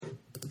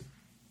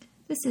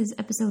This is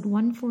episode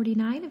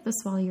 149 of the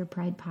Swallow Your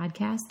Pride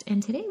podcast,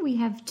 and today we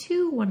have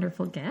two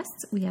wonderful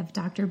guests. We have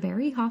Dr.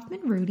 Barry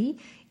Hoffman-Rudy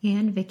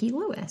and Vicki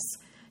Lewis.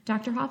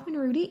 Dr.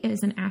 Hoffman-Rudy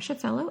is an ASHA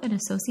Fellow and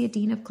Associate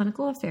Dean of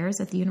Clinical Affairs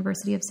at the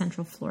University of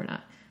Central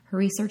Florida. Her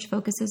research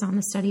focuses on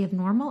the study of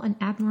normal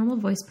and abnormal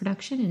voice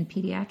production in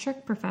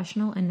pediatric,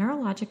 professional, and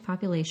neurologic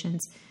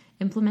populations,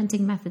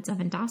 implementing methods of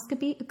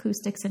endoscopy,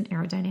 acoustics, and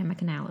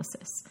aerodynamic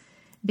analysis.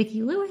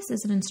 Vicki Lewis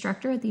is an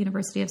instructor at the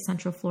University of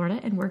Central Florida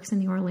and works in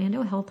the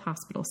Orlando Health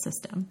Hospital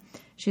System.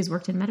 She's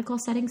worked in medical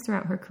settings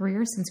throughout her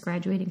career since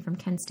graduating from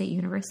Kent State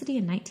University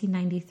in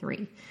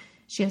 1993.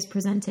 She has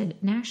presented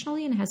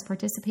nationally and has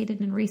participated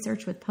in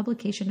research with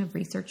publication of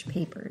research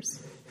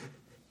papers.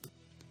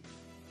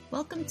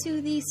 Welcome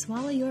to the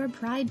Swallow Your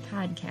Pride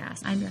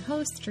podcast. I'm your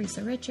host,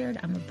 Teresa Richard.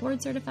 I'm a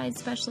board-certified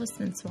specialist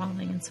in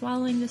swallowing and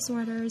swallowing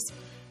disorders.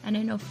 And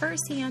I know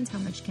firsthand how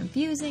much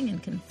confusing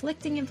and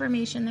conflicting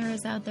information there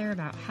is out there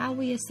about how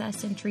we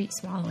assess and treat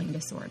swallowing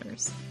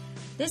disorders.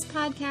 This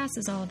podcast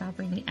is all about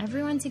bringing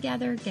everyone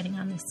together, getting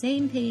on the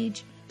same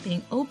page,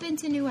 being open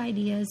to new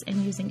ideas, and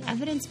using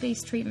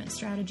evidence-based treatment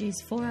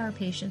strategies for our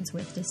patients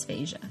with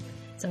dysphagia.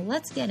 So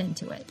let's get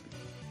into it.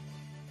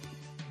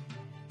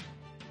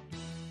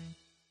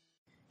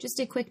 Just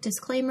a quick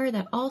disclaimer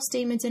that all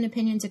statements and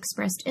opinions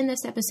expressed in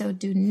this episode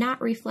do not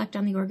reflect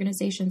on the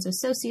organizations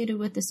associated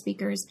with the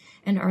speakers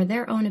and are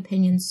their own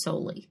opinions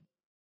solely.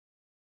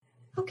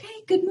 Okay,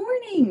 good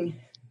morning.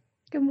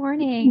 Good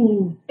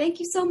morning. Thank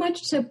you so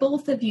much to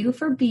both of you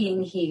for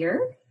being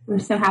here. We're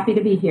so happy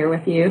to be here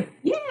with you.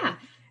 Yeah.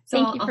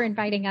 Thank you for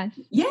inviting us.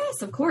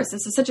 Yes, of course.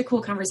 This is such a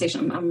cool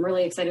conversation. I'm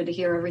really excited to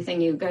hear everything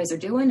you guys are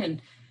doing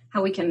and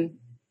how we can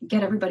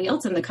get everybody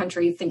else in the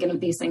country thinking of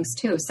these things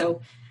too.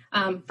 So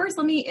first,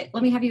 let me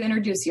have you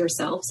introduce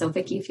yourself. So,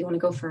 Vicki, if you want to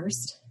go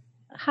first.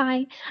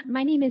 Hi,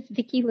 my name is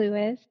Vicki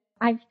Lewis.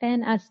 I've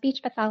been a speech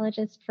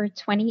pathologist for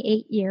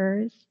 28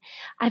 years.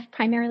 I've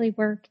primarily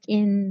worked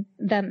in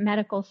the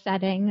medical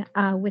setting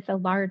with a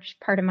large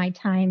part of my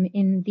time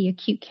in the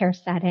acute care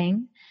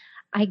setting.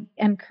 I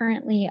am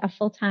currently a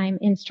full-time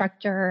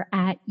instructor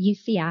at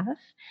UCF,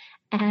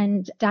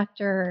 and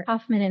Dr.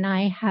 Hoffman and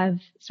I have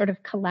sort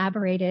of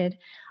collaborated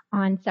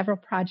on several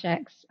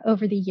projects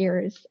over the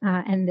years,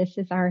 and this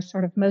is our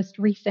sort of most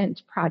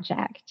recent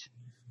project.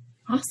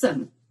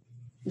 Awesome.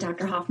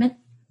 Dr. Hoffman?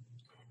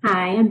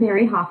 Hi, I'm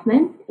Barry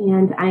Hoffman,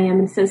 and I am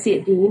an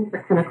Associate Dean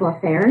for Clinical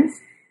Affairs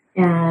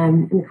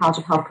in the College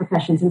of Health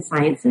Professions and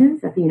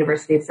Sciences at the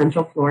University of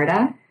Central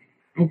Florida.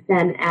 I've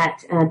been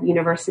at the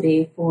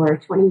university for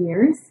 20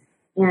 years,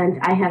 and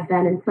I have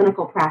been in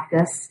clinical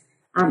practice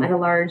at a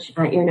large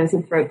ear, nose,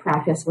 and throat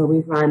practice where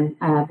we run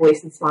a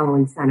voice and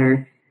swallowing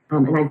center.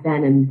 And I've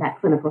been in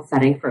that clinical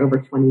setting for over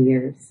 20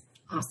 years.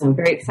 Awesome. So I'm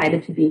very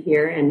excited to be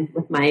here and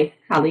with my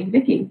colleague,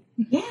 Vicki.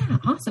 Yeah,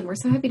 awesome. We're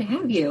so happy to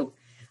have you.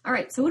 All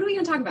right, so what are we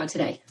going to talk about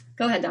today?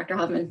 Go ahead, Dr.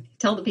 Hoffman.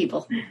 Tell the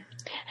people.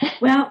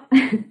 Well,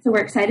 so we're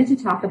excited to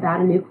talk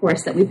about a new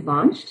course that we've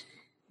launched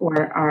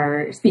for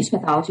our speech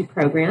pathology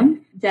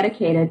program,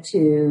 dedicated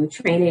to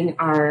training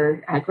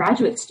our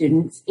graduate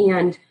students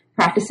and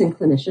practicing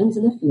clinicians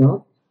in the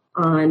field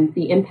on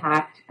the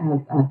impact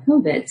of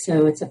COVID.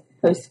 So it's a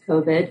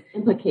post-COVID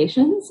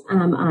implications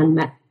on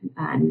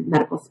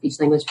medical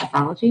speech-language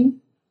pathology.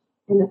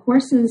 And the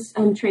course is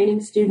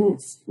training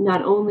students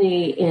not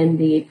only in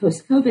the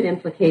post-COVID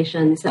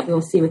implications that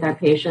we'll see with our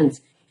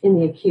patients in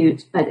the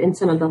acute, but in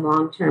some of the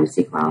long-term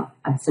sequelae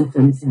of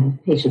symptoms that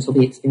patients will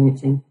be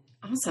experiencing.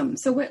 Awesome.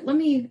 So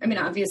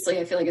obviously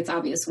I feel like it's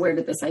obvious where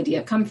did this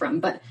idea come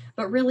from, but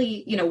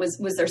really,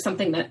 was there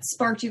something that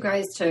sparked you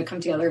guys to come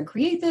together and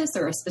create this,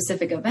 or a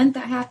specific event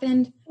that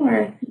happened?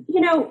 Sure.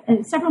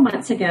 Several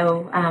months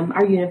ago,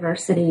 our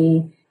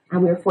university, we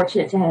were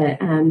fortunate to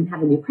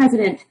have a new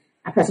president,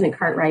 President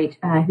Cartwright,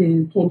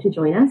 who came to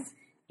join us,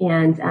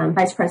 and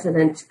Vice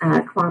President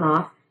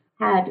Klonoff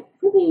had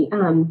really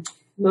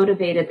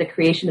motivated the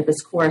creation of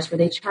this course where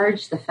they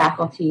charged the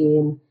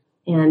faculty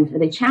and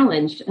they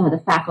challenged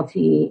the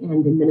faculty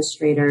and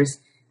administrators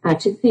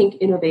to think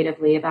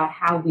innovatively about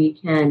how we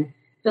can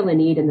fill a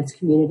need in this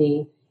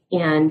community.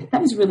 And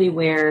that was really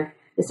where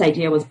this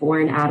idea was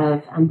born out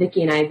of.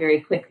 Vicki and I very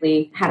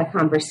quickly had a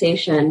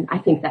conversation, I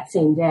think that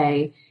same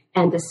day,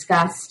 and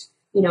discussed,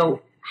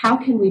 how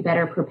can we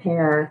better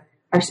prepare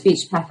our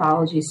speech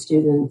pathology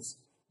students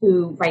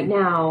who right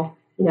now,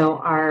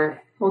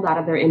 are pulled out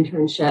of their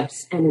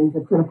internships and in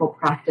the clinical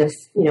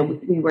practice,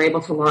 we were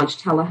able to launch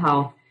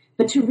telehealth.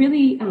 But to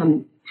really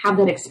have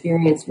that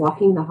experience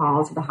walking the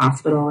halls of the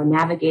hospital and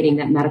navigating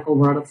that medical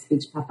world of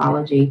speech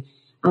pathology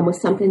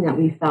was something that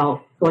we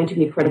felt going to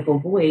be a critical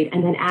void.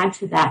 And then add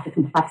to that the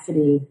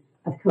complexity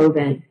of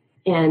COVID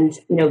and,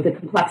 the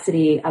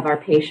complexity of our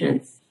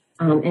patients.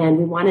 And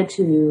we wanted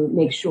to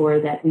make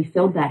sure that we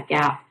filled that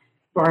gap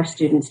for our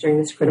students during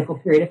this critical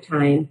period of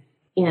time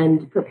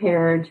and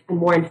prepared a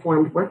more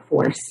informed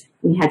workforce.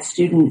 We had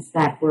students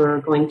that were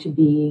going to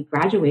be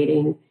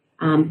graduating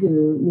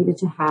who needed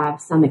to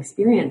have some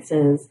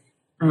experiences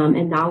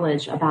and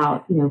knowledge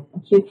about,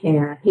 acute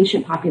care,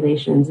 patient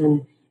populations,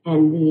 and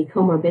and the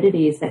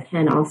comorbidities that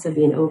can also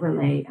be an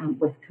overlay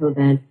with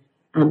COVID.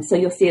 So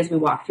you'll see as we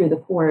walk through the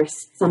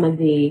course some of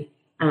the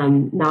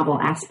novel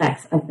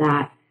aspects of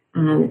that.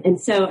 And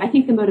so I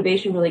think the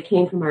motivation really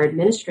came from our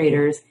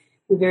administrators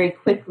who very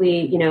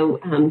quickly,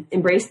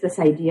 embraced this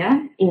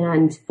idea.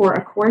 And for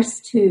a course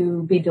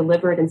to be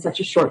delivered in such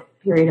a short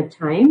period of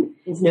time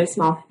is no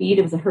small feat.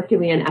 It was a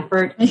Herculean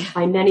effort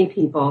by many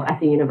people at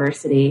the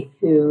university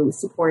who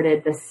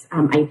supported this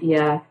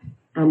idea,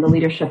 the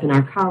leadership in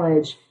our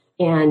college,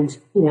 and,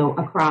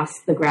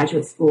 across the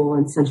graduate school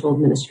and central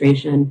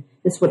administration.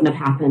 This wouldn't have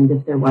happened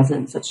if there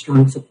wasn't such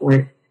strong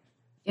support.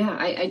 Yeah,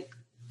 I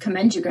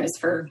commend you guys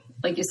for,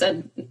 like you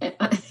said,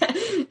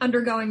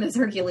 undergoing this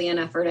Herculean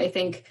effort. I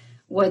think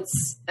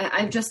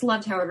I've just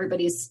loved how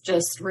everybody's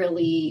just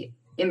really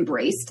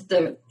embraced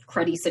the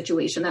cruddy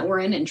situation that we're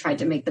in and tried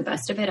to make the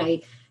best of it.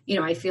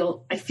 I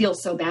feel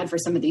so bad for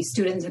some of these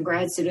students and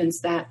grad students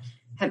that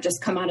have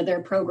just come out of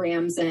their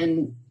programs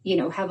and,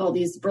 have all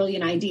these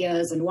brilliant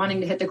ideas and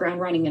wanting to hit the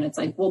ground running. And it's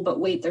like, well, but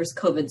wait, there's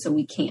COVID, so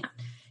we can't,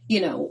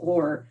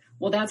 or,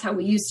 well, that's how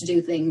we used to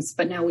do things,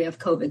 but now we have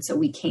COVID, so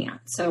we can't.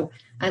 So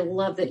I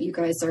love that you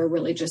guys are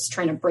really just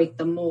trying to break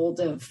the mold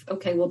of,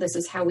 okay, well, this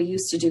is how we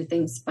used to do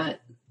things,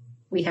 but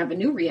we have a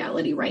new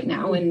reality right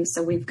now. And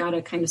so we've got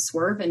to kind of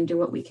swerve and do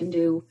what we can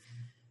do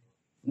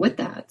with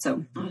that.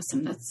 So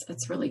awesome.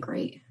 That's really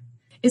great.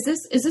 Is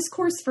this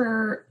course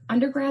for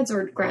undergrads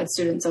or grad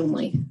students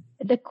only?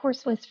 The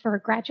course was for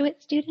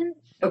graduate students.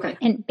 Okay.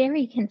 And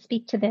Barry can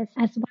speak to this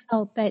as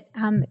well, but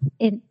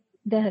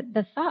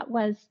the thought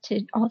was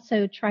to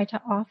also try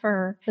to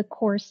offer the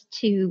course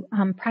to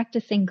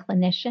practicing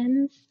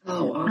clinicians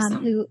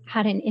who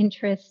had an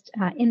interest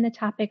in the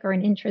topic or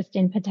an interest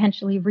in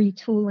potentially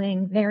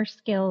retooling their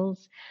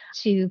skills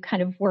to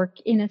kind of work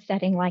in a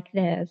setting like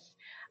this.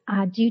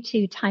 Due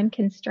to time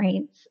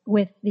constraints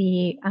with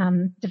the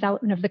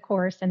development of the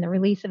course and the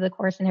release of the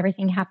course and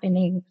everything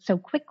happening so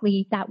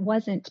quickly, that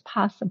wasn't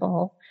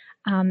possible.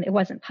 It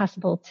wasn't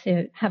possible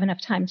to have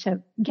enough time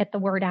to get the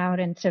word out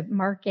and to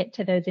market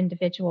to those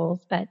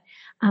individuals, but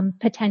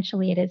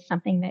potentially it is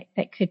something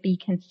that could be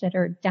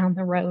considered down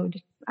the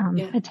road,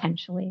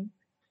 potentially.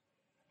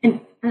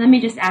 And let me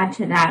just add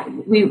to that.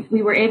 We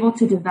were able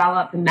to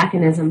develop a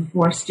mechanism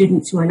for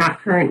students who are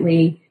not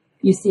currently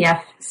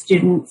UCF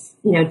students,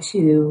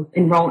 to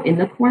enroll in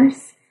the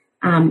course.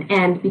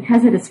 And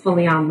because it is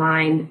fully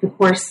online, the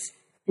course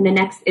in the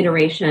next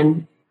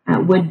iteration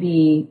would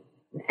be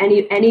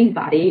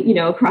anybody,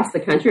 across the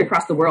country,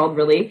 across the world,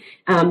 really,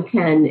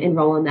 can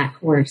enroll in that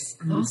course.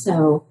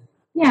 So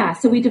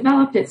we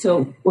developed it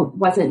so it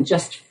wasn't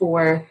just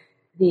for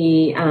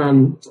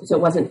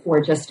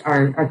just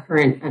our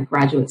current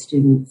graduate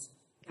students.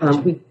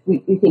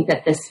 We think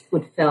that this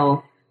would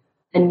fill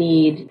a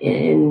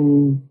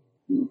need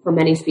for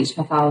many speech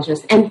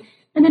pathologists. And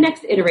the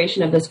next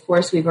iteration of this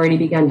course, we've already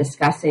begun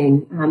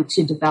discussing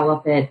to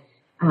develop it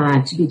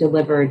to be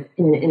delivered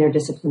in an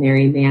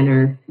interdisciplinary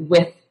manner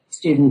with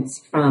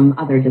students from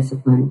other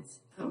disciplines.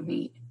 Oh,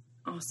 neat.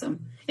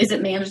 Awesome. Is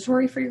it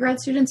mandatory for your grad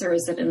students or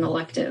is it an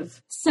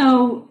elective?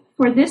 So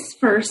for this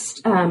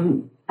first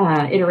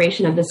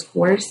iteration of this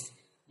course,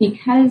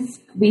 because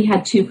we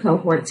had two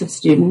cohorts of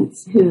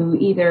students who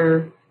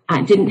either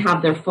didn't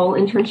have their full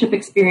internship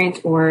experience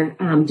or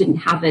didn't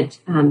have it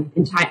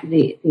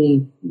entirely.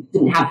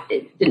 Didn't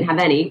have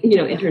any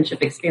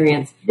internship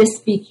experience. This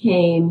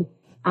became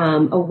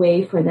a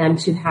way for them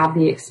to have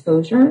the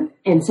exposure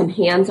and some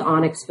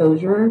hands-on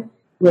exposure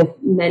with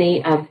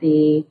many of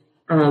the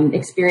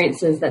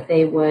experiences that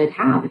they would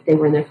have if they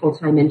were in their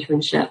full-time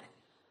internship.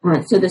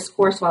 So this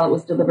course, while it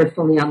was delivered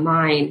fully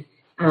online,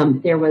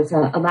 there was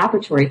a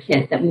laboratory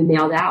kit that we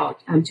mailed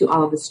out to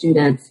all of the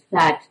students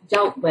that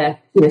dealt with,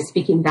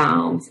 speaking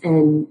valves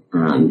and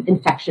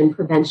infection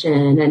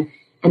prevention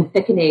and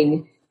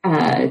thickening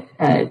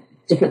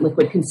different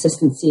liquid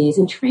consistencies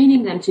and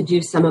training them to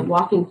do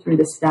walking through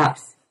the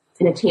steps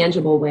in a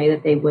tangible way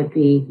that they would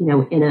be,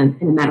 in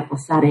a medical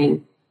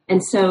setting.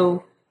 And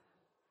so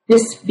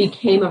this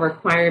became a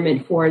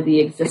requirement for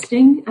the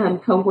existing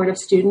cohort of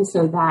students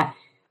so that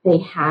they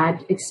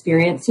had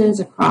experiences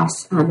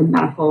across the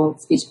medical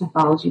speech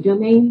pathology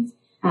domains,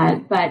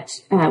 but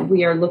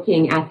we are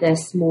looking at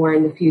this more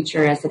in the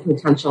future as a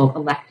potential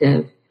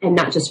elective, and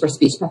not just for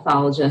speech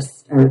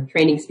pathologists or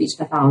training speech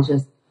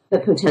pathologists,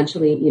 but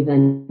potentially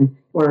even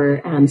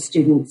for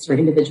students or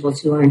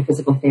individuals who are in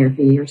physical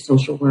therapy or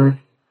social work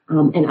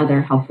and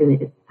other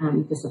health-related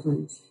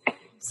disciplines.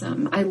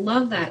 Awesome. I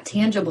love that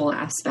tangible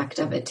aspect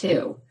of it,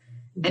 too.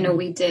 Mm-hmm. I know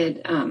we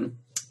did...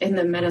 in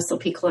the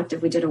MedSLP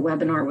Collective, we did a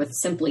webinar with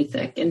Simply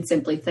Thick, and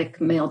Simply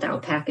Thick mailed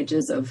out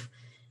packages of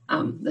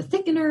the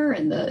thickener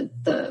and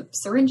the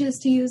syringes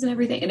to use and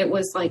everything. And it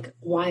was like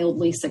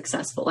wildly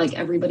successful. Like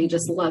everybody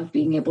just loved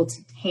being able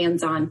to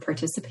hands-on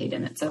participate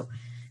in it. So,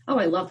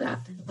 I love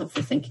that. I love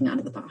the thinking out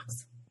of the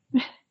box.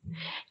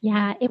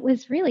 Yeah, it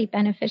was really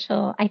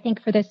beneficial, I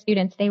think, for the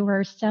students. They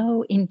were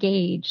so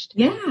engaged.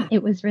 Yeah.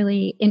 It was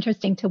really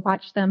interesting to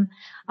watch them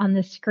on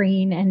the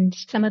screen, and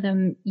some of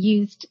them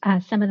used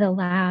some of the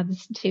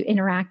labs to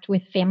interact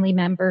with family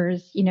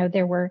members. You know,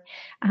 there were,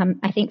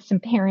 I think, some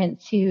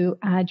parents who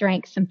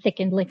drank some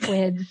thickened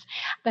liquids,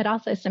 but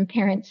also some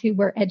parents who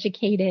were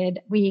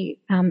educated. We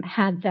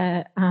had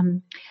the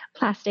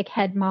plastic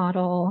head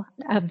model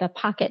of the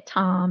pocket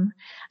Tom.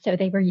 So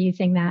they were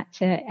using that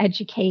to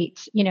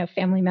educate, you know,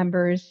 family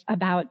members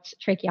about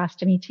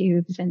tracheostomy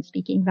tubes and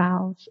speaking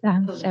valves.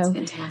 That's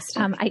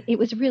fantastic. It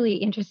was really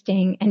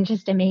interesting and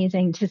just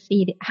amazing to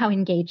see how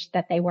engaged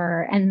that they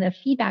were. And the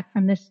feedback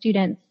from the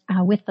students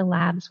with the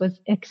labs was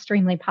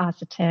extremely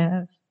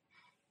positive.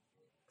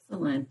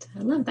 Excellent. I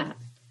love that.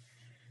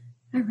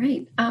 All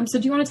right. So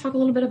do you want to talk a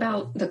little bit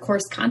about the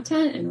course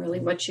content and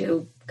really what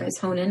you guys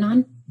hone in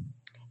on?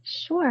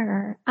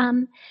 Sure.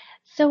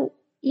 So,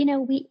 you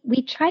know,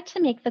 we tried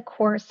to make the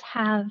course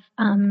have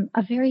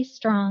a very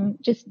strong,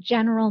 just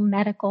general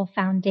medical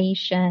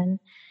foundation.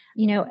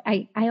 You know,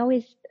 I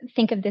always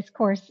think of this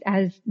course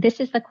as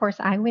this is the course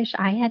I wish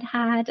I had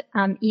had,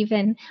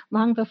 even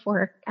long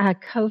before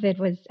COVID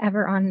was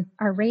ever on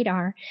our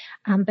radar.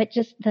 But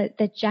just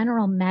the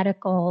general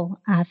medical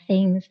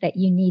things that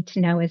you need to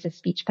know as a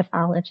speech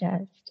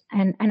pathologist.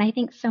 And I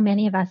think so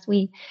many of us,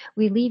 we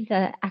leave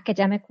the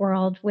academic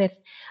world with,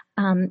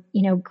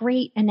 you know,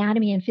 great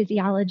anatomy and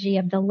physiology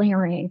of the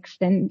larynx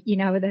and, you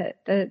know,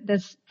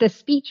 the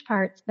speech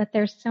parts, but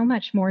there's so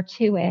much more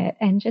to it,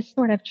 and just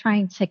sort of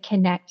trying to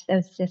connect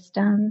those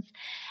systems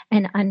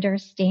and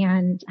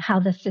understand how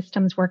the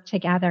systems work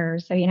together.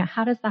 So, you know,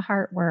 how does the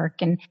heart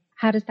work, and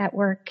how does that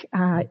work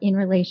in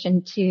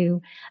relation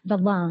to the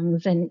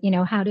lungs, and, you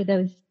know, how do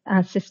those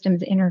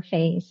systems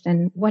interface,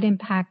 and what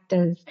impact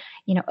does,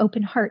 you know,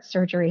 open heart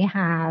surgery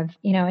have,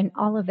 you know, and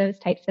all of those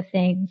types of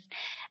things.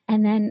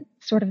 And then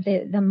sort of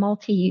the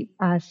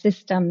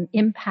multi-system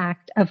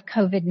impact of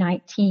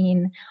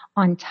COVID-19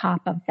 on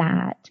top of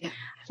that. Yeah.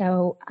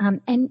 So,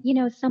 and, you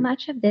know, so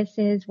much of this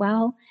is,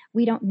 well,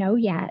 we don't know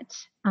yet.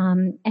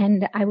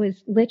 And I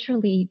was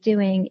literally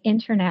doing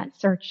internet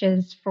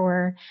searches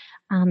for,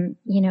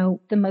 you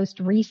know, the most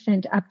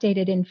recent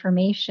updated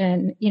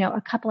information, you know,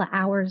 a couple of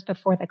hours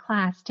before the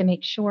class to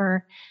make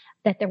sure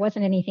that there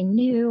wasn't anything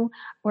new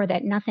or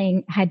that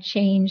nothing had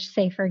changed,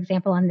 say, for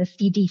example, on the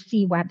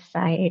CDC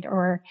website,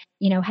 or,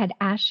 you know, had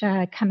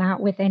ASHA come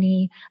out with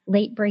any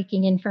late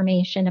breaking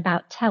information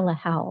about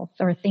telehealth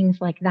or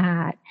things like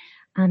that.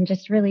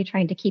 Just really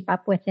trying to keep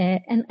up with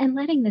it and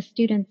letting the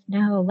students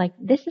know, like,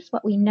 this is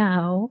what we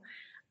know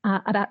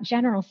about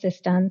general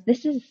systems.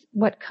 This is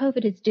what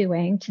COVID is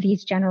doing to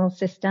these general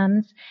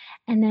systems.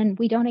 And then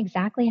we don't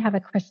exactly have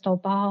a crystal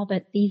ball,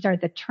 but these are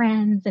the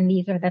trends and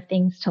these are the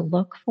things to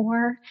look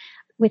for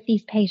with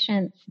these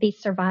patients, these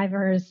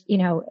survivors, you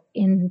know,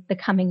 in the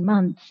coming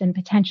months and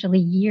potentially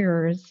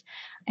years,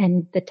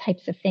 and the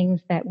types of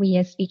things that we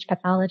as speech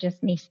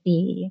pathologists may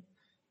see.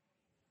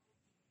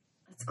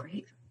 That's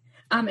great.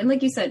 And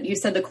like you said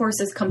the course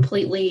is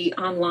completely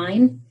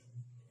online.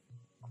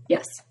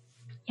 Yes.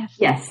 Yes.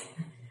 Yes.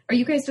 Are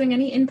you guys doing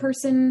any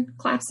in-person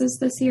classes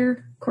this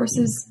year?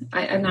 Courses?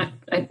 I'm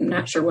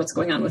not sure what's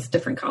going on with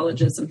different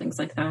colleges and things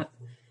like that.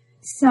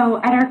 So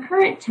at our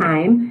current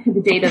time,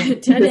 the date of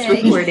this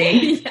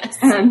recording, yes.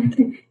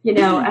 You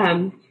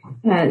know,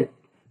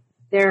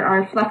 there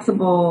are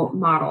flexible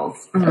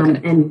models,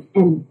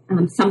 and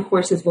some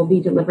courses will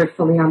be delivered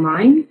fully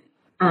online.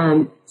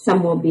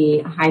 Some will be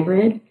a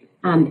hybrid.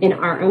 In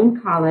our own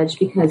college,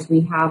 because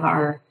we have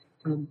our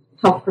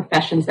health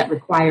professions that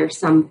require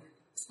some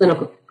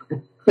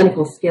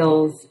clinical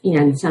skills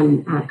and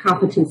some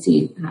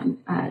competency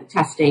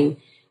testing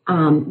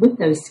with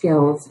those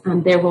skills,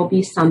 there will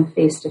be some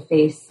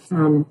face-to-face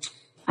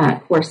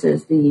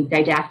courses, the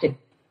didactic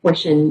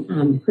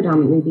portion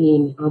predominantly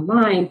being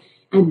online,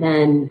 and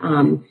then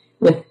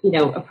with, you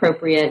know,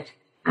 appropriate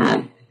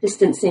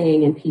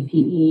distancing and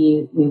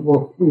PPE, we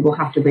will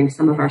have to bring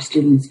some of our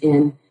students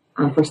in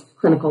for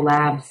clinical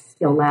labs,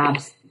 skill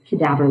labs,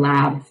 cadaver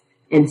labs.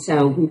 And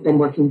so we've been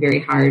working very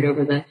hard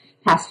over the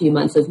past few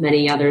months, as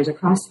many others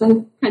across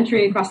the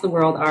country, across the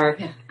world are,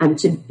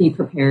 to be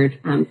prepared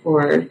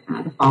for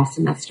the fall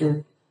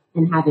semester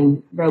and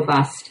having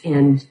robust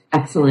and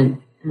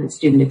excellent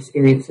student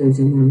experiences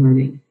in their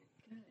learning.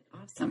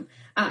 Awesome.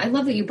 I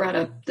love that you brought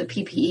up the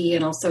PPE,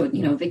 and also,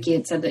 you know, Vicki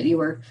had said that you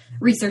were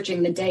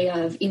researching the day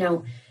of, you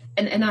know,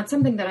 and that's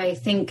something that I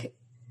think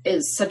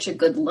is such a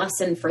good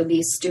lesson for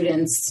these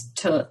students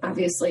to,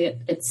 obviously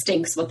it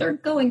stinks what they're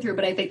going through,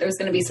 but I think there's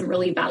going to be some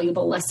really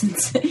valuable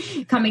lessons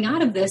coming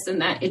out of this,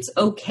 and that it's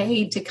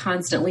okay to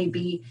constantly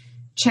be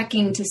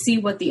checking to see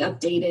what the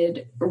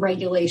updated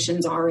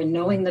regulations are, and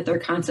knowing that they're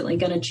constantly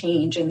going to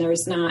change. And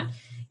there's not,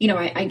 you know,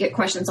 I get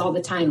questions all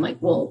the time, like,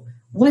 well,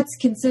 what's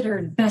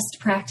considered best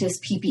practice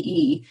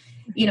PPE?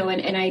 You know,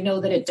 and I know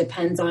that it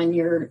depends on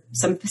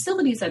some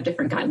facilities have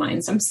different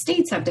guidelines, some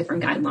states have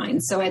different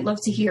guidelines. So I'd love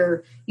to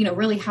hear, you know,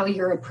 really how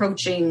you're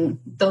approaching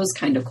those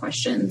kind of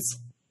questions.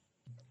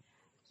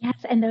 Yes.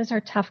 And those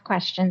are tough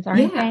questions,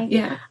 aren't they?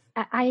 Yeah.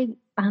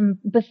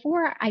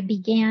 Before I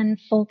began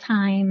full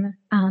time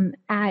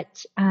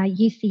at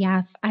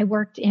UCF, I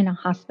worked in a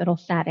hospital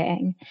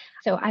setting.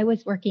 So I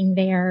was working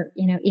there,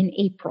 in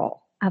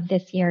April of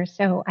this year.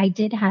 So I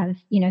did have,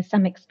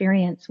 some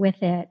experience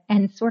with it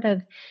and sort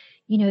of,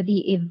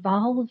 the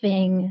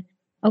evolving,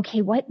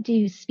 okay, what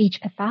do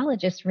speech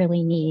pathologists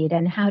really need?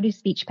 And how do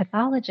speech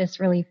pathologists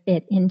really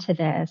fit into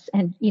this?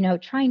 And,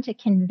 trying to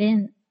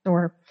convince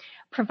or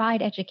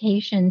provide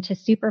education to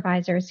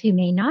supervisors who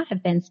may not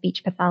have been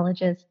speech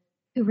pathologists,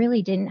 who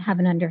really didn't have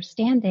an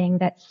understanding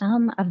that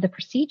some of the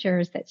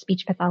procedures that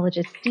speech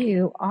pathologists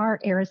do are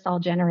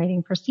aerosol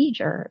generating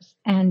procedures.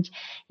 And,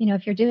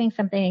 if you're doing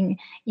something,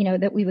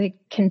 that we would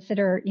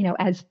consider,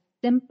 as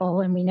simple,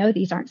 and we know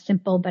these aren't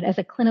simple, but as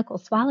a clinical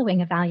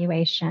swallowing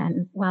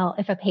evaluation, well,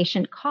 if a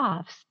patient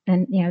coughs,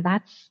 then,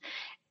 that's,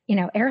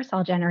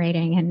 aerosol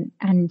generating.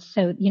 And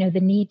so, the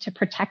need to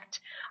protect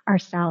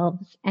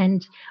ourselves.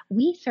 And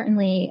we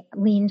certainly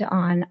leaned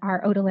on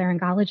our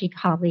otolaryngology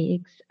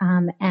colleagues.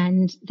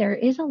 And there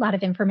is a lot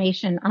of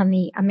information on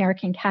the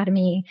American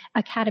Academy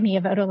of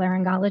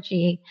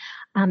Otolaryngology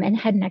and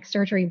Head and Neck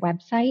Surgery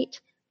website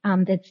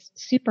that's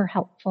super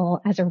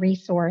helpful as a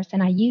resource.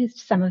 And I used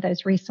some of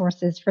those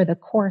resources for the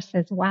course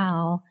as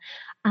well.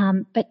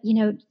 But,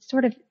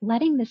 sort of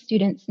letting the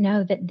students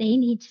know that they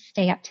need to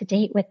stay up to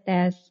date with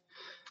this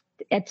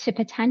to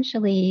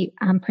potentially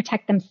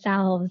protect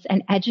themselves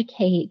and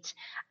educate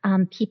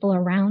people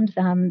around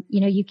them.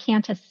 You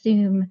can't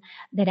assume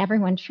that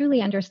everyone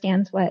truly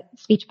understands what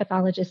speech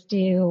pathologists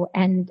do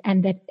and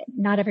that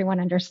not everyone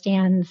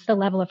understands the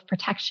level of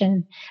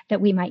protection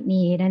that we might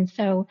need. And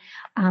so,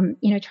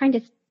 trying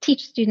to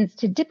teach students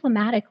to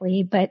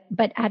diplomatically, but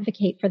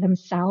advocate for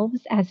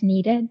themselves as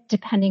needed,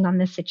 depending on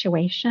the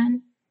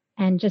situation,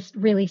 and just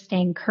really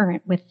staying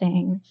current with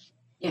things.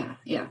 Yeah.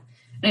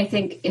 And I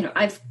think,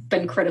 I've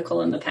been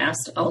critical in the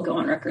past, I'll go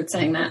on record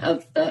saying that,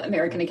 of the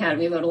American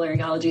Academy of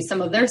Otolaryngology, some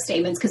of their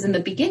statements, because in the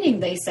beginning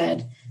they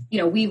said,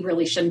 we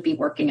really shouldn't be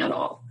working at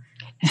all.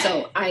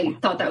 So I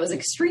thought that was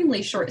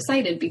extremely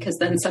short-sighted, because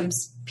then some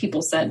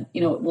people said,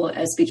 well,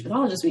 as speech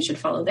pathologists, we should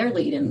follow their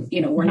lead, and,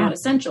 we're not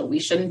essential. We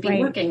shouldn't be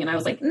working. And I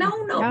was like, no,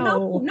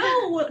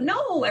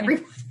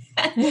 everyone.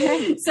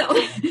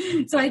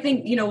 So I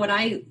think, what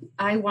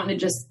I want to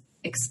just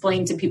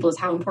explain to people is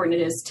how important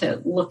it is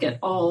to look at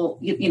all,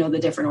 the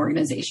different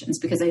organizations,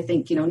 because I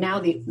think, now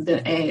the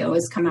AAO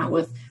has come out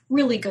with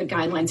really good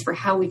guidelines for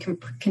how we can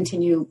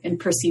continue and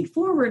proceed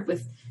forward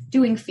with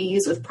doing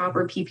fees with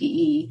proper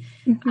PPE,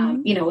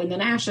 and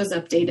then ASH has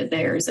updated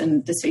theirs,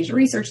 and Dysphagia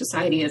Research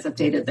Society has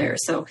updated theirs.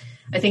 So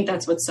I think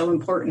that's what's so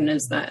important,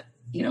 is that,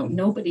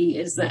 nobody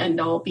is the end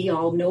all be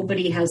all.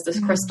 Nobody has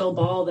this crystal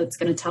ball that's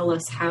going to tell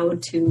us how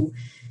to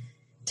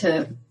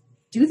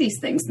do these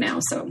things now.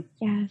 So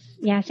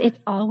yes, it's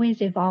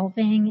always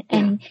evolving.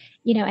 And,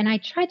 and I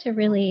try to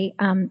really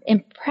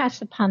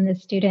impress upon the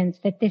students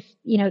that this,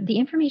 the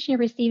information you're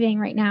receiving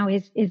right now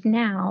is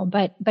now,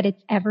 but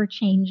it's ever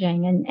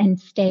changing, and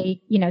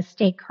stay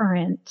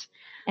current,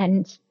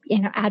 and,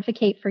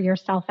 advocate for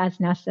yourself as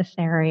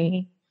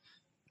necessary.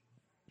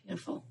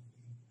 Beautiful.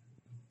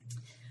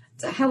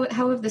 So how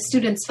have the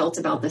students felt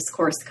about this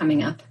course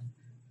coming up?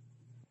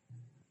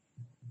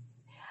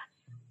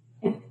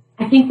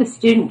 I think the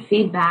student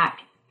feedback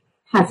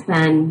has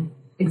been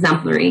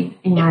exemplary,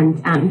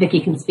 and Vicki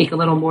can speak a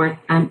little more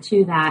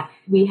to that.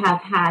 We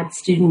have had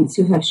students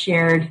who have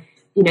shared,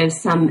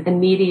 some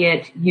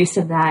immediate use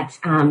of that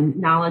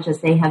knowledge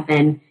as they have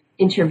been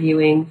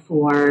interviewing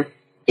for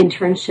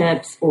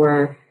internships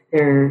or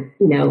their,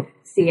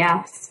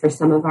 CFs for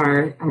some of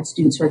our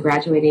students who are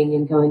graduating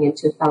and going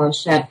into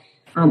fellowship,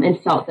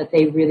 and felt that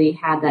they really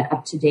had that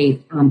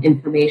up-to-date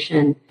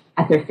information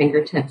at their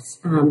fingertips,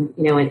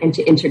 and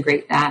to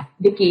integrate that.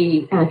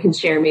 Vicki can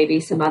share maybe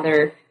some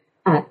other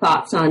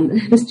thoughts on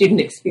the student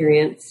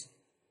experience.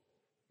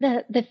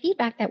 The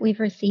feedback that we've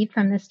received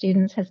from the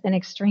students has been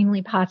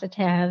extremely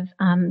positive,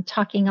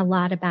 talking a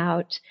lot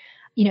about,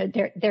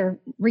 their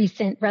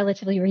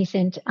relatively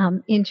recent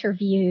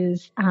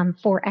interviews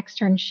for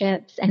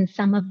externships, and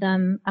some of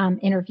them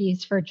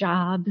interviews for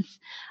jobs,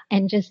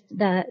 and just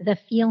the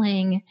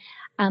feeling.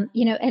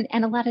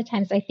 And a lot of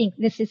times I think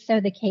this is so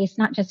the case,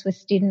 not just with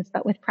students,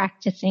 but with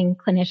practicing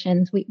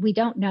clinicians. We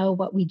don't know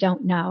what we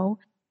don't know.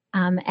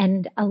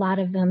 And a lot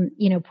of them,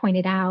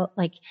 pointed out,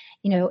 like,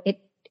 it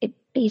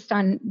based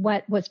on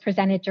what was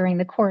presented during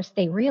the course,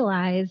 they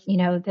realize,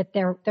 that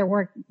there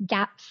were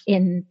gaps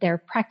in their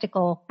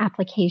practical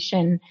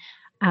application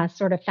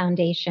sort of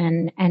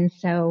foundation. And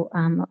so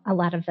a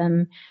lot of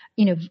them,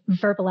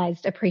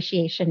 verbalized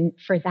appreciation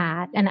for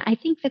that. And I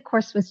think the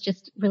course was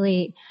just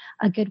really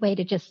a good way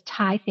to just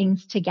tie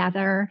things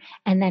together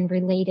and then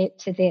relate it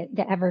to the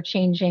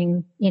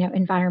ever-changing,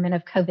 environment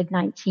of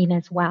COVID-19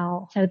 as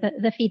well. So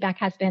the feedback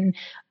has been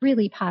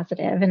really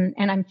positive, and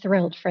I'm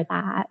thrilled for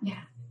that. Yeah.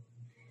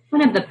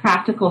 One of the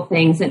practical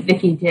things that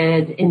Vicki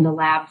did in the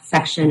lab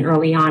section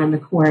early on in the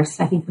course,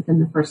 I think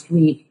within the first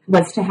week,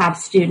 was to have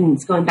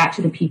students, going back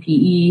to the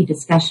PPE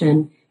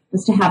discussion,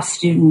 was to have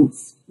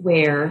students,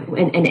 wear,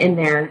 and in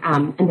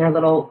their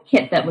little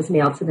kit that was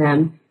mailed to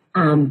them,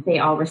 they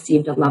all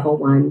received a level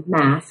 1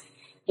 mask.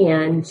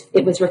 And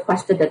it was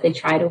requested that they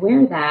try to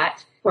wear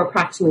that for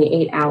approximately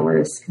 8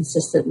 hours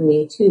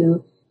consistently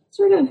to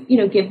sort of,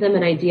 give them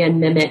an idea and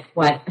mimic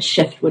what a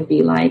shift would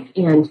be like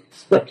and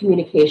what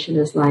communication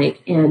is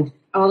like and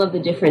all of the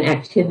different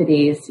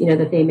activities,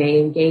 that they may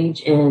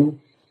engage in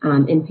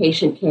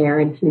patient care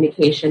and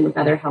communication with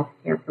other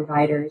healthcare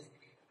providers.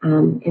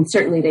 And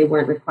certainly they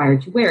weren't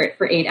required to wear it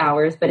for 8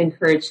 hours, but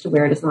encouraged to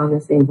wear it as long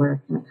as they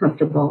were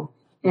comfortable.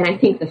 And I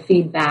think the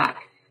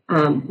feedback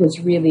was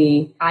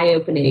really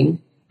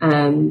eye-opening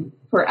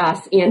for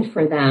us and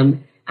for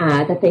them,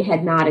 that they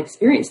had not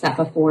experienced that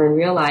before, and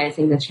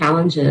realizing the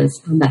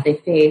challenges that they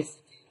faced.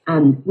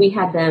 We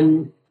had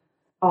them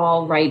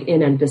all write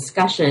in a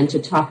discussion to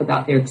talk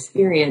about their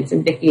experience.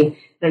 And Vicki, I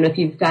don't know if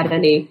you've got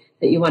any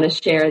that you want to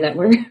share that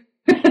were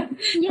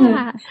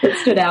that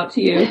stood out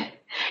to you.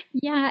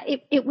 Yeah,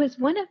 it was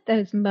one of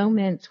those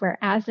moments where,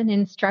 as an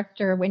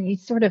instructor, when you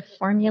sort of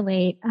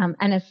formulate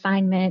an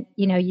assignment,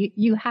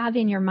 you have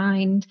in your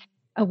mind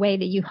a way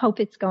that you hope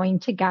it's going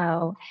to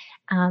go.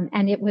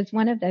 And it was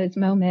one of those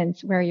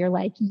moments where you're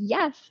like,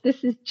 yes,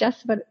 this is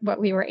just what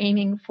we were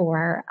aiming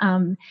for.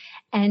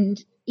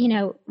 And,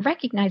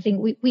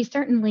 recognizing we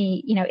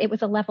certainly, it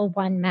was a level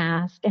 1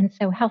 mask. And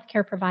so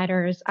healthcare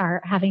providers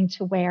are having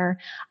to wear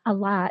a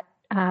lot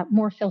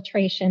more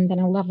filtration than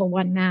a level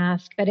 1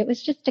 mask. But it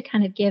was just to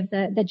kind of give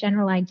the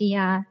general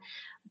idea.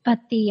 But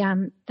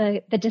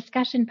the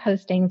discussion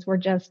postings were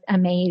just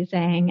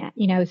amazing.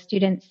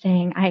 Students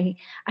saying, I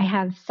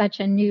have such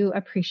a new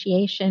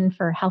appreciation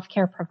for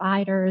healthcare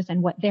providers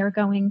and what they're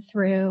going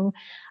through.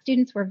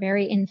 Students were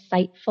very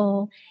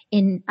insightful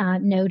in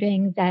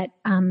noting that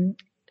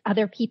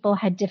other people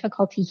had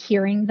difficulty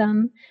hearing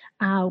them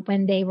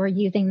when they were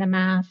using the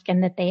mask,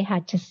 and that they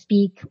had to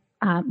speak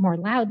more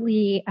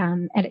loudly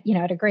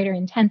at a greater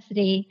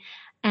intensity.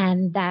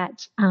 And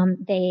that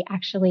they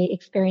actually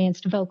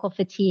experienced vocal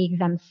fatigue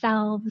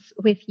themselves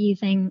with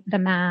using the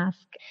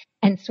mask,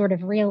 and sort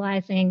of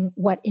realizing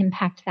what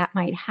impact that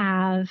might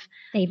have.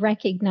 They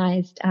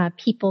recognized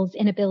people's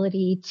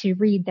inability to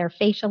read their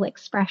facial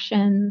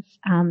expressions.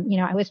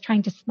 I was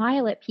trying to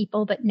smile at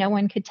people, but no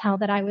one could tell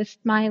that I was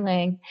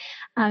smiling.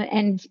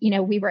 And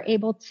we were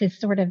able to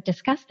sort of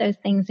discuss those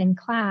things in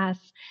class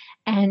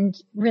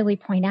and really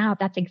point out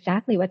that's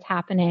exactly what's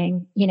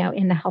happening,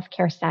 in the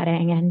healthcare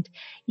setting. And,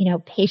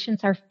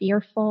 patients are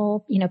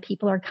fearful,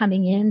 people are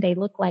coming in, they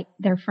look like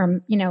they're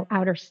from,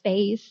 outer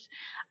space.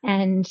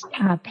 And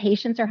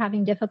patients are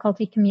having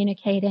difficulty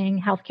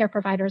communicating. Healthcare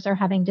providers are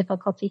having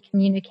difficulty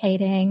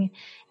communicating,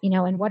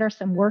 and what are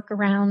some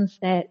workarounds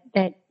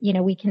that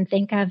we can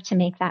think of to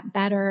make that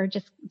better?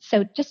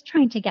 Just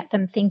trying to get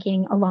them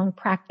thinking along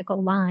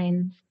practical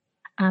lines.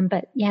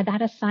 But yeah,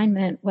 that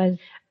assignment was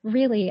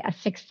really a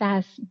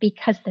success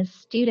because the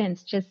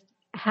students just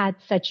had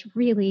such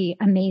really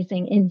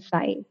amazing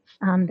insights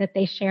that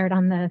they shared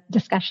on the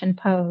discussion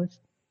post.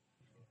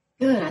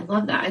 Good. I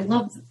love that. I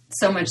love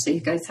so much that you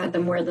guys had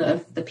them wear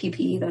the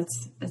PPE.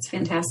 That's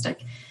fantastic.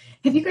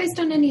 Have you guys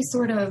done any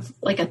sort of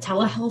like a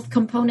telehealth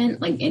component,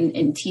 like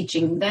in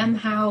teaching them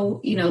how,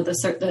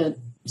 the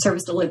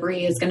service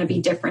delivery is going to be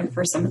different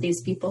for some of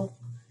these people?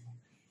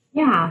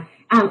 Yeah.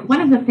 One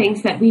of the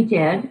things that we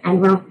did,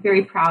 and we're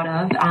very proud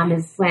of,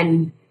 is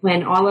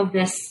when all of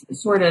this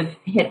sort of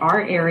hit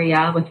our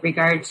area with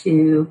regard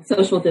to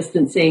social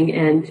distancing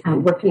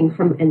and working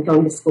from and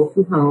going to school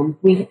from home,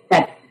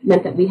 that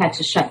meant that we had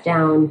to shut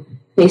down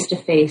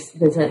face-to-face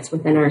visits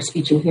within our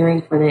speech and hearing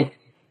clinic,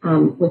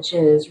 which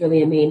is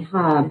really a main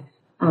hub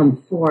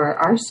for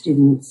our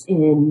students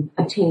in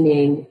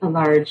obtaining a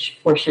large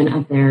portion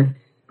of their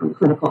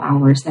clinical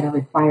hours that are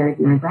required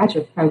in our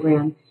graduate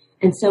program.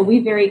 And so we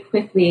very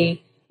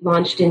quickly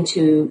launched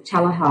into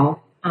telehealth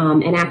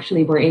and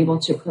actually were able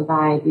to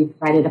we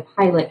provided a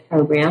pilot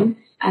program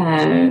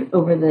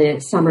over the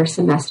summer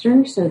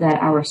semester so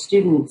that our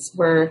students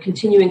were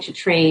continuing to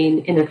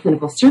train in their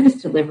clinical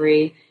service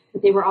delivery,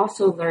 but they were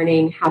also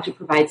learning how to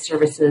provide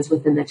services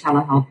within the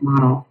telehealth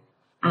model.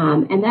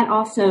 And that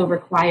also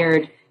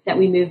required that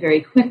we move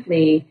very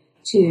quickly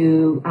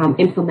to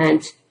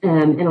implement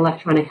an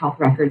electronic health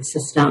record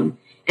system.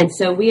 And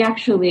so we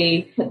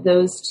actually put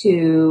those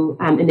two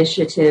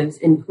initiatives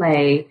in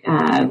play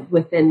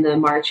within the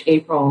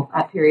March-April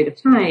period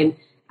of time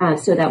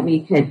so that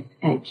we could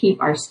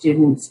keep our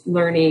students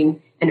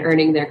learning and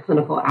earning their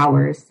clinical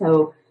hours.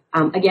 So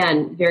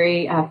again,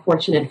 very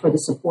fortunate for the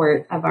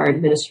support of our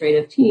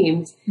administrative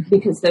teams,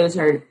 because those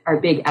are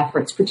big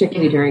efforts,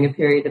 particularly during a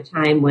period of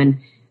time when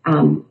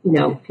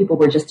people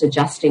were just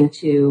adjusting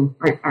to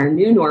our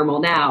new normal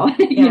now,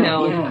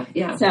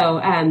 So,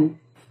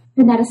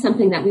 and that is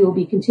something that we will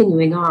be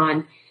continuing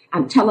on.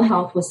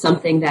 Telehealth was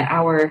something that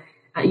our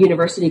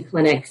university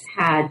clinics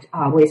had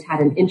always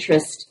had an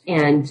interest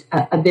and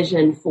a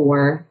vision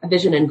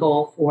and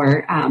goal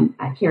for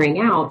carrying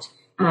out.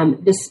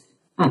 This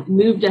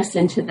moved us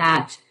into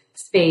that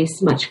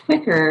space much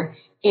quicker.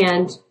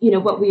 And,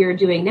 what we are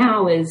doing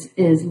now is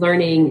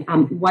learning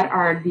what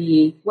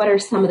are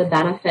some of the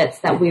benefits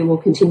that we will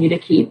continue to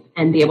keep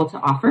and be able to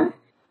offer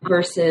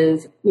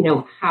versus,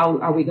 how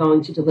are we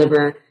going to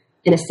deliver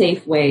in a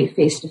safe way,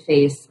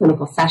 face-to-face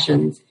clinical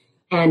sessions.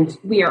 And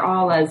we are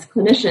all, as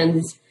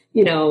clinicians,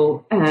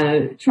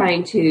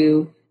 trying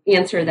to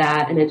answer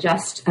that and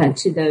adjust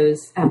to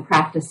those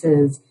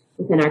practices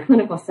within our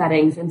clinical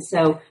settings. And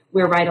so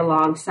we're right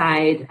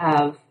alongside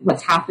of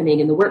what's happening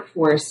in the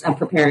workforce,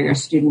 preparing our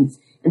students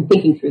and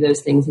thinking through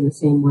those things in the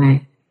same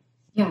way.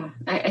 Yeah,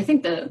 I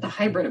think the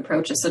hybrid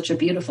approach is such a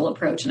beautiful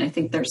approach. And I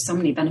think there's so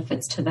many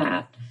benefits to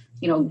that,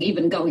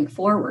 even going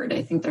forward.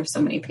 I think there's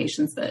so many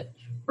patients that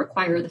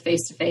require the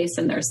face-to-face,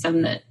 and there's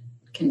some that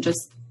can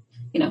just,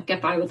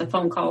 get by with a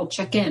phone call,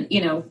 check in,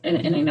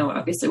 and I know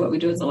obviously what we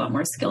do is a lot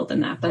more skilled than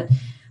that, but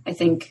I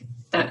think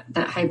that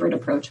hybrid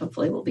approach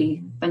hopefully will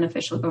be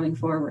beneficial going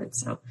forward.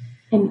 So.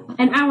 And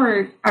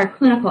our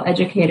clinical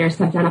educators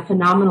have done a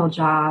phenomenal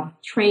job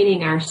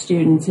training our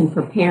students and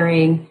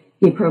preparing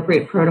the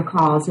appropriate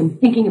protocols and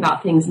thinking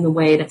about things in the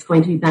way that's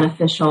going to be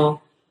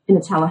beneficial in a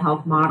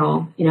telehealth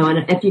model.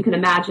 And if you can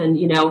imagine,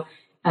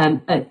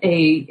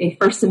 a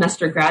first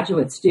semester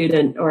graduate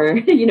student or,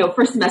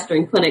 first semester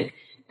in clinic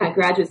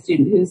graduate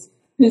student who's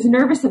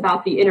nervous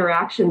about the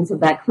interactions of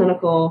that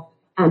clinical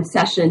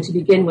session to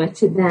begin with,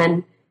 to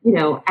then,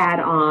 add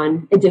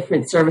on a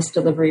different service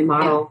delivery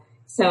model. Yeah.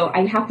 So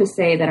I have to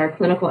say that our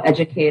clinical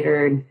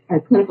educators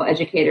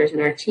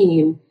and our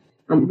team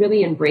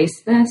really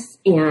embraced this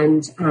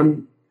and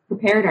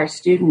prepared our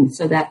students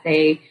so that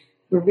they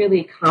were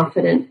really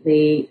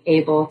confidently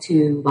able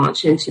to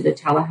launch into the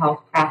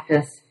telehealth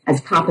practice as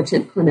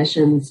competent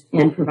clinicians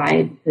and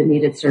provide the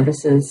needed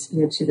services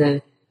to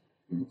the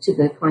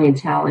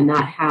clientele and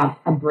not have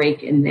a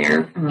break in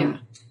their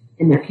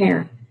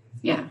care.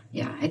 Yeah.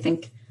 I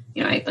think,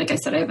 like I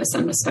said, I have a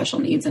son with special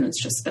needs, and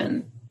it's just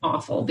been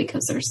awful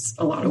because there's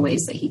a lot of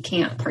ways that he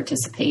can't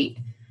participate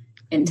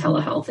in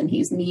telehealth, and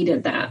he's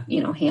needed that,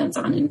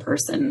 hands-on in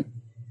person.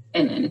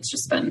 And it's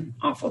just been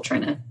awful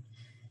trying to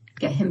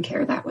get him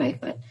care that way.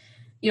 But,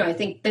 I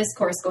think this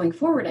course going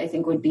forward, I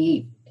think would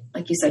be,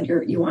 like you said,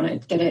 you want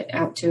to get it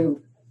out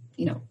to,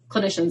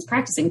 clinicians,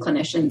 practicing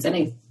clinicians.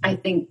 And I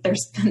think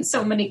there's been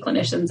so many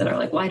clinicians that are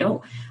like,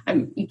 well,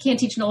 you can't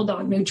teach an old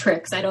dog new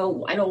tricks. I don't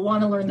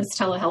want to learn this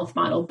telehealth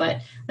model.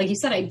 But like you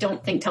said, I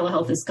don't think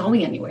telehealth is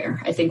going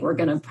anywhere. I think we're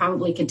going to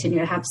probably continue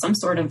to have some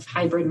sort of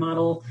hybrid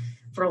model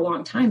for a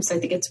long time. So I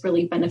think it's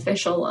really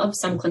beneficial of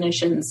some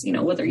clinicians,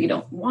 whether you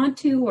don't want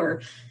to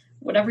or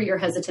whatever your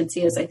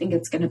hesitancy is. I think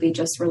it's going to be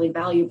just really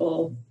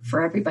valuable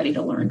for everybody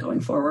to learn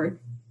going forward.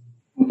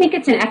 I think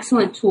it's an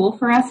excellent tool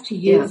for us to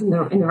use in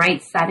the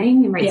right setting,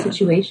 in the right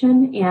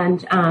situation.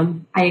 And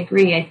I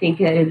agree. I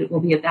think it will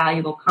be a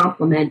valuable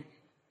complement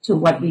to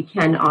what we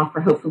can offer,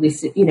 hopefully,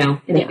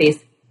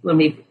 when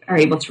we are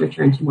able to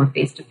return to more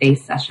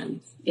face-to-face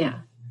sessions. Yeah.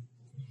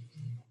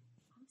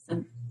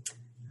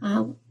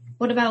 Awesome.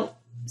 What about,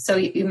 so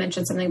you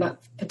mentioned something about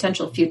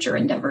potential future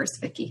endeavors,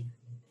 Vicki.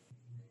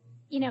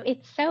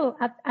 It's so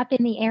up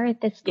in the air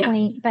at this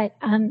point, but,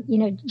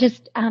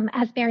 just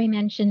as Barry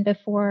mentioned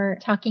before,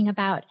 talking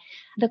about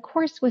the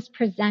course was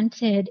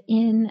presented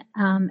in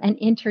an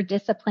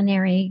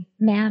interdisciplinary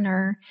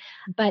manner,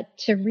 but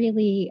to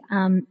really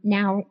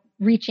now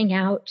reaching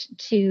out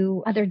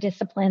to other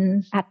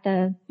disciplines at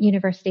the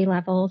university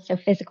level, so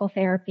physical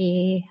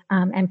therapy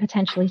and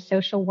potentially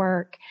social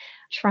work,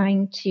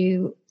 trying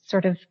to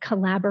sort of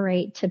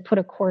collaborate to put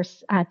a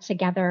course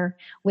together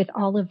with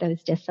all of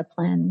those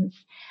disciplines.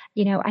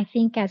 I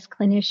think as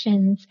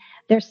clinicians,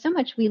 there's so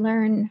much we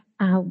learn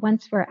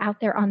once we're out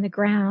there on the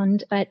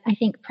ground, but I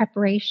think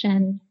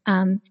preparation,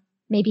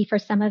 maybe for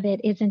some of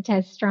it isn't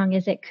as strong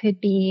as it could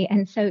be.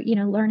 And so,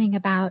 learning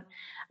about,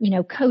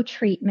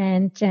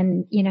 co-treatment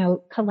and,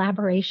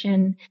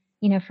 collaboration,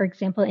 for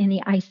example, in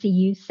the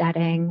ICU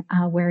setting,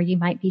 where you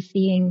might be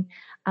seeing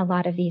a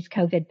lot of these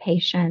COVID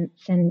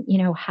patients and,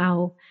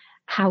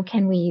 how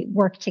can we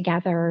work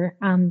together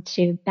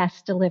to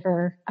best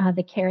deliver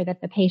the care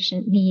that the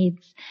patient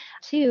needs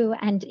to,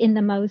 and in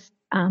the most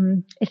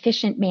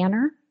efficient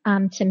manner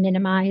to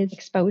minimize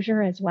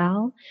exposure as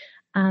well.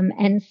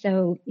 And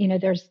so,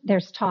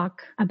 there's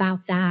talk about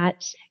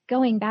that.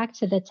 Going back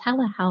to the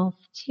telehealth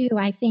too,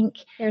 I think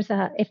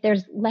if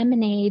there's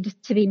lemonade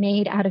to be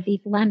made out of these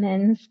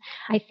lemons,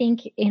 I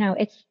think,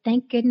 it's,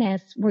 thank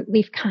goodness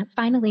we've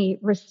finally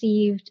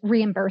received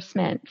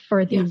reimbursement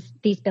for these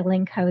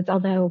billing codes,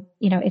 although,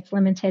 it's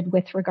limited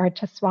with regard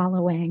to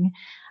swallowing.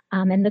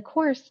 And the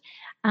course,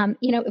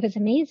 it was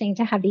amazing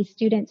to have these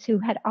students who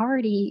had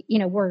already,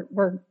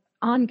 were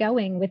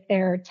ongoing with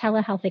their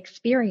telehealth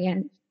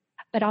experience,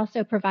 but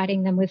also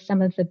providing them with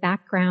some of the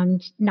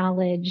background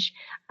knowledge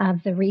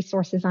of the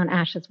resources on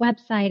ASHA's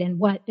website and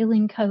what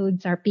billing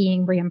codes are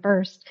being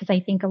reimbursed. Because I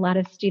think a lot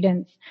of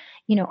students,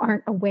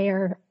 aren't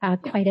aware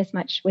quite as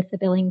much with the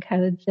billing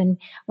codes. And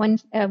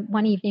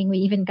one evening we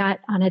even got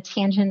on a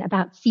tangent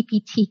about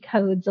CPT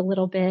codes a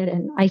little bit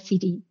and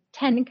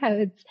 10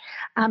 codes,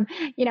 and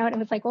it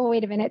was like, well,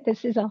 wait a minute,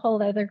 this is a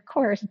whole other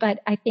course. But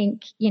I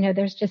think,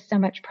 there's just so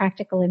much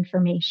practical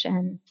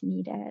information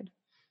needed.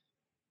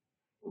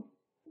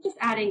 Just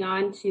adding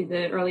on to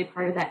the early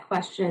part of that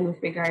question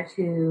with regard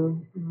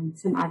to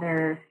some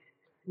other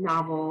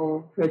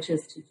novel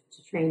approaches to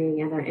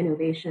training and our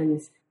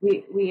innovations,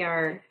 we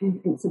are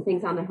in some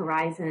things on the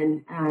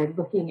horizon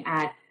looking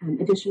at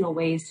additional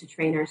ways to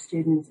train our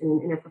students in an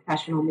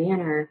interprofessional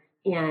manner.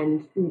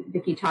 And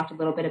Vicki talked a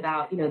little bit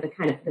about, the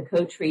kind of the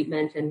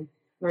co-treatment and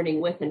learning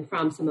with and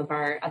from some of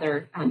our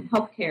other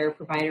healthcare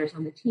providers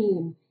on the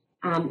team.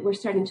 We're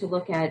starting to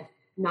look at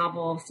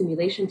novel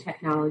simulation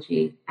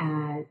technology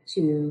at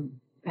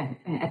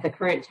the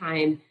current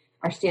time.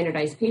 Our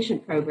standardized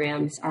patient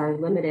programs are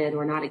limited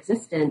or not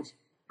existent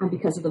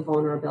because of the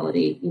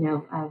vulnerability,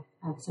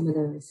 of some of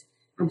those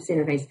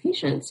standardized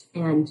patients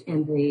and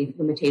the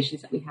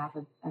limitations that we have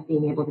of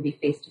being able to be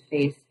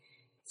face-to-face.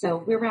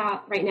 So we're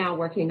right now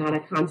working on a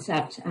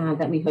concept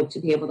that we hope to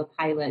be able to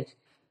pilot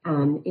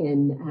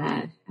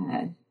in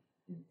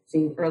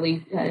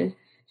early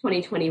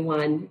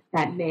 2021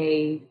 that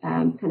may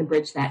kind of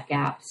bridge that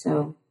gap.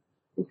 So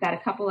we've got a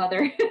couple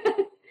other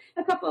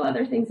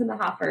things in the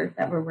hopper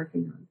that we're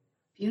working on.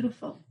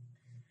 Beautiful.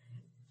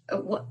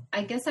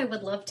 I guess I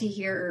would love to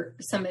hear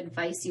some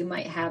advice you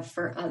might have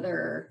for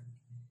other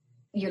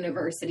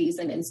universities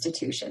and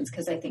institutions,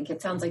 because I think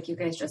it sounds like you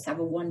guys just have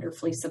a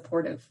wonderfully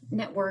supportive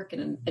network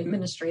and an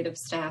administrative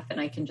staff, and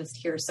I can just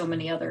hear so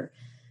many other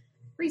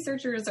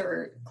researchers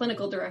or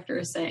clinical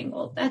directors saying,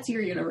 well, that's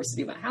your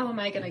university, but how am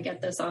I going to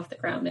get this off the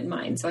ground in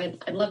mine? So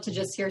I'd love to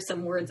just hear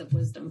some words of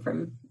wisdom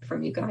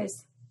from you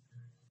guys.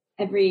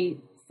 Every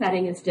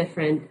setting is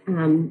different.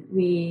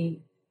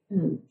 We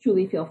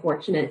truly feel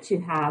fortunate to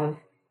have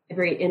a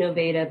very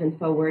innovative and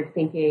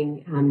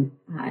forward-thinking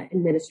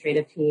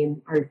administrative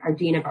team. Our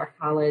dean of our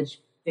college,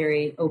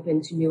 very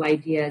open to new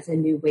ideas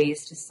and new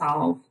ways to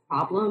solve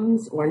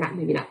problems, or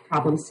maybe not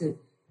problems, to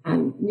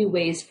new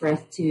ways for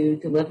us to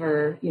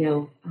deliver,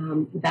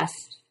 the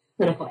best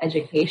clinical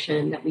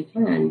education that we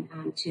can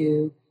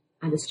to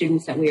the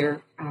students that we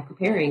are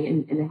preparing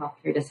in the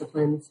healthcare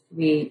disciplines.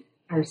 We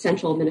are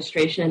central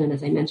administration, and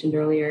as I mentioned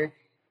earlier,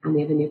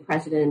 we have a new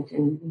president,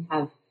 and we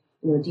have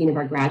dean of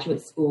our graduate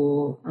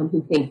school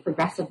who think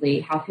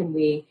progressively. How can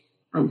we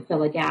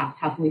fill a gap?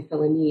 How can we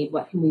fill a need?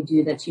 What can we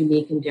do that's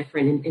unique and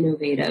different and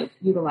innovative?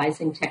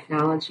 Utilizing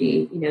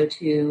technology,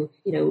 to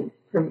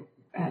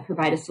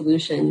provide a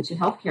solution to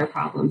healthcare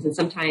problems. And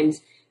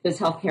sometimes those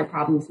healthcare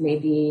problems may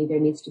be there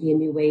needs to be a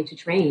new way to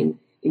train,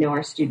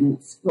 our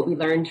students. What we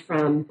learned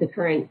from the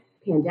current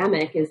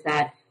pandemic is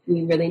that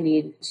we really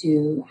need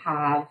to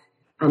have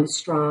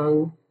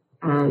strong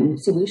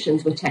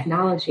solutions with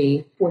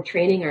technology for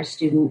training our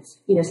students.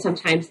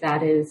 Sometimes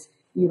that is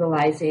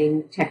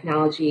utilizing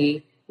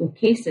technology with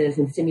cases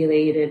and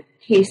simulated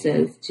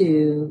cases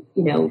to,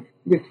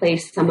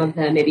 replace some of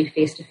the maybe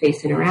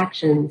face-to-face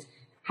interactions.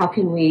 How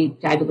can we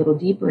dive a little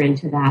deeper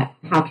into that?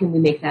 How can we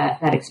make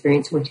that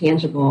experience more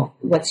tangible?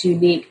 What's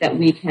unique that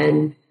we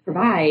can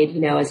provide,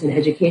 as an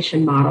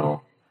education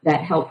model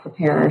that help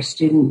prepare our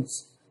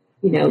students,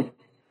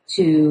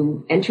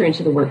 to enter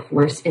into the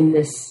workforce in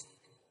this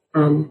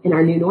in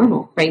our new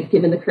normal, right?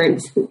 Given the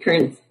current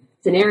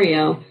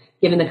scenario,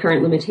 given the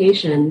current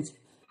limitations,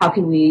 how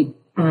can we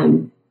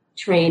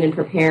train and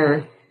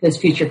prepare those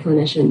future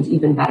clinicians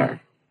even better?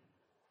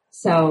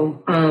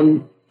 So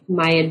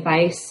my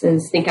advice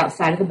is think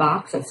outside of the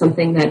box. That's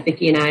something that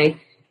Vicki and I,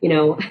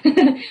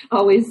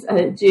 always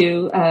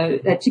do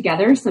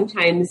together.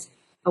 Sometimes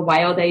a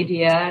wild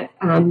idea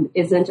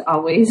isn't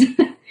always,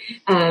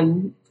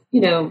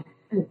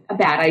 a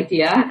bad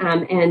idea.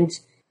 And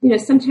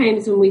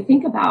sometimes when we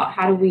think about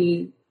how do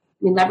we,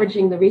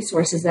 leveraging the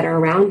resources that are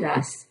around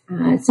us,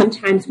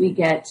 sometimes we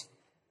get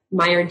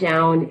mired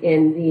down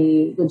in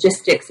the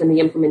logistics and the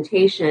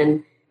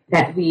implementation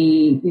that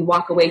we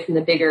walk away from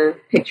the bigger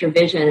picture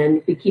vision. And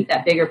if we keep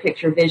that bigger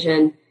picture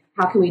vision,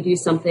 how can we do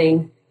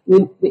something?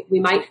 We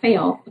might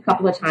fail a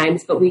couple of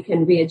times, but we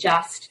can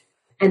readjust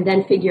and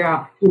then figure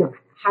out,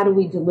 how do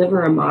we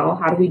deliver a model?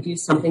 How do we do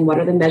something? What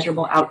are the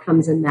measurable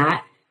outcomes in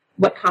that?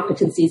 What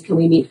competencies can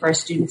we meet for our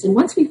students? And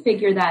once we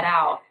figure that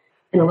out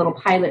in a little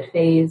pilot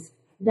phase,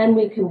 then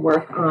we can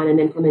work on an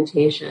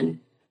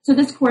implementation. So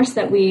this course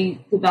that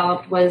we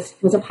developed was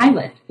a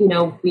pilot.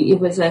 It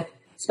was a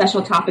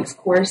special topics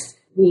course.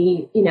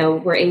 We,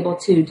 were able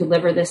to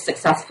deliver this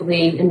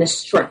successfully in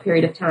this short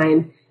period of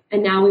time.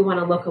 And now we want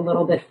to look a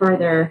little bit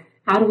further.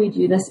 How do we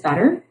do this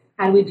better?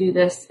 How do we do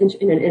this in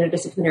an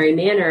interdisciplinary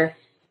manner?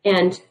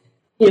 And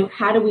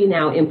how do we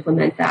now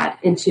implement that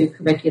into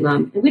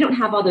curriculum? And we don't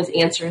have all those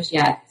answers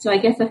yet. So I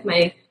guess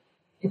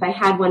if I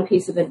had one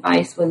piece of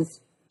advice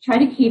was try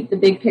to keep the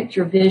big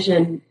picture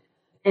vision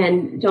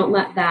and don't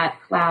let that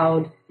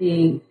cloud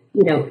the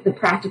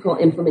practical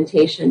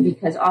implementation,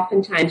 because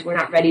oftentimes we're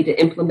not ready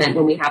to implement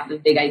when we have the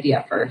big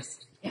idea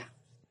first. Yeah.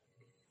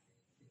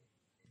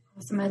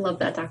 Awesome. I love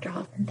that, Dr.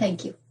 Hoffman.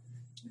 Thank you.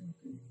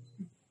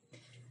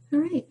 All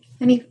right.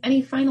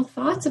 Any final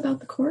thoughts about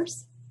the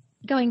course?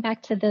 going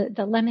back to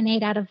the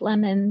lemonade out of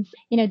lemons,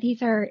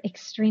 these are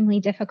extremely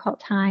difficult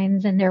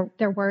times, and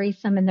they're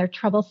worrisome and they're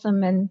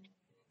troublesome, and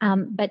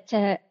but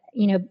to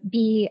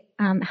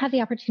have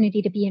the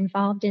opportunity to be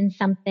involved in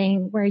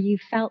something where you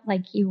felt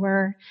like you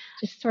were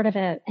just sort of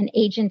an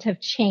agent of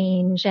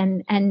change,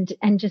 and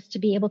just to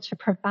be able to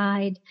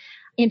provide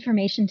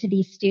information to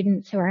these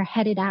students who are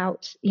headed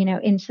out,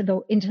 into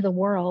the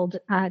world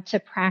to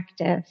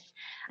practice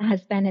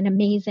has been an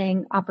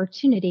amazing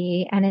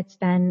opportunity, and it's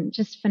been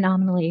just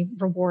phenomenally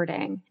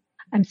rewarding.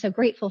 I'm so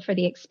grateful for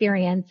the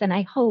experience, and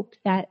I hope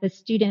that the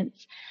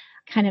students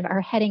kind of are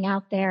heading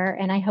out there,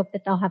 and I hope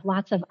that they'll have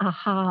lots of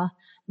aha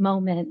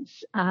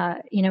moments,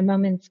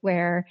 moments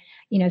where,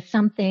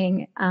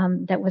 something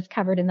that was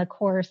covered in the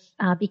course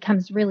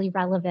becomes really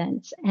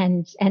relevant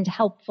and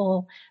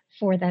helpful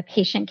for the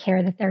patient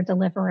care that they're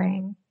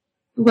delivering.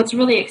 What's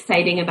really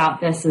exciting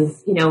about this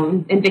is,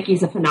 and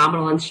Vicki's a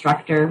phenomenal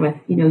instructor with,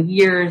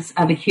 years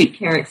of acute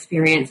care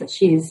experience that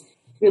she's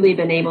really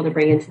been able to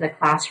bring into the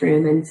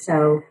classroom. And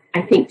so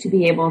I think to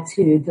be able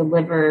to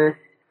deliver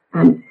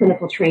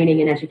clinical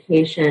training and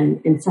education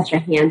in such a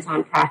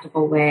hands-on,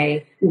 practical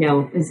way,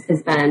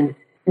 has been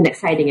an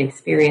exciting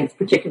experience,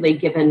 particularly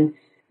given,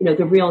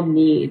 the real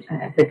need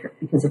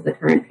because of the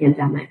current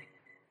pandemic.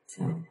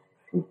 So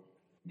I'm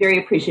very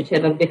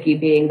appreciative of Vicki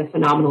being the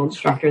phenomenal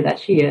instructor that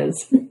she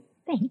is.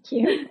 Thank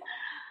you.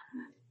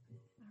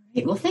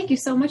 Right. Well, thank you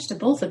so much to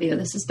both of you.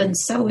 This has been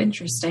so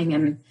interesting,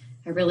 and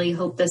I really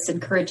hope this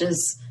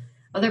encourages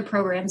other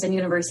programs and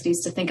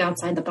universities to think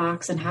outside the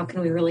box and how can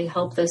we really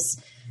help this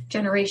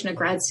generation of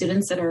grad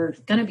students that are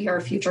going to be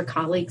our future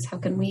colleagues. How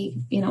can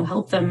we,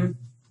 help them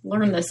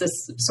learn this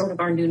as sort of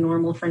our new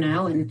normal for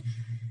now? And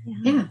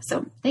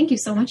so thank you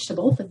so much to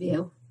both of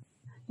you.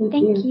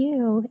 Thank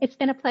you. It's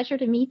been a pleasure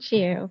to meet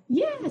you.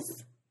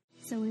 Yes.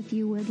 So if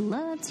you would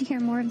love to hear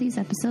more of these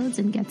episodes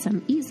and get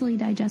some easily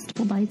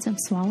digestible bites of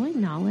swallowing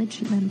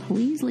knowledge, then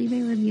please leave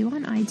a review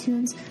on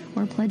iTunes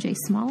or pledge a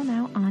small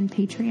amount on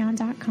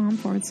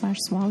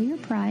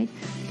patreon.com/swallowyourpride,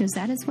 because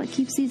that is what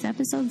keeps these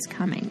episodes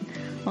coming.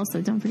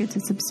 Also, don't forget to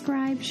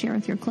subscribe, share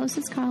with your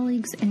closest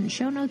colleagues, and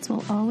show notes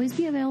will always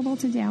be available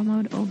to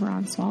download over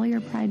on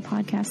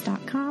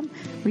swallowyourpridepodcast.com,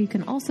 where you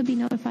can also be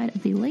notified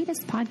of the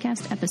latest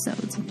podcast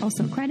episodes.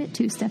 Also, credit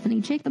to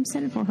Stephanie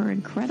Jacobson for her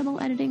incredible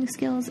editing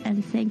skills,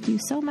 and thank you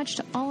so much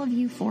to all of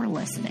you for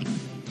listening.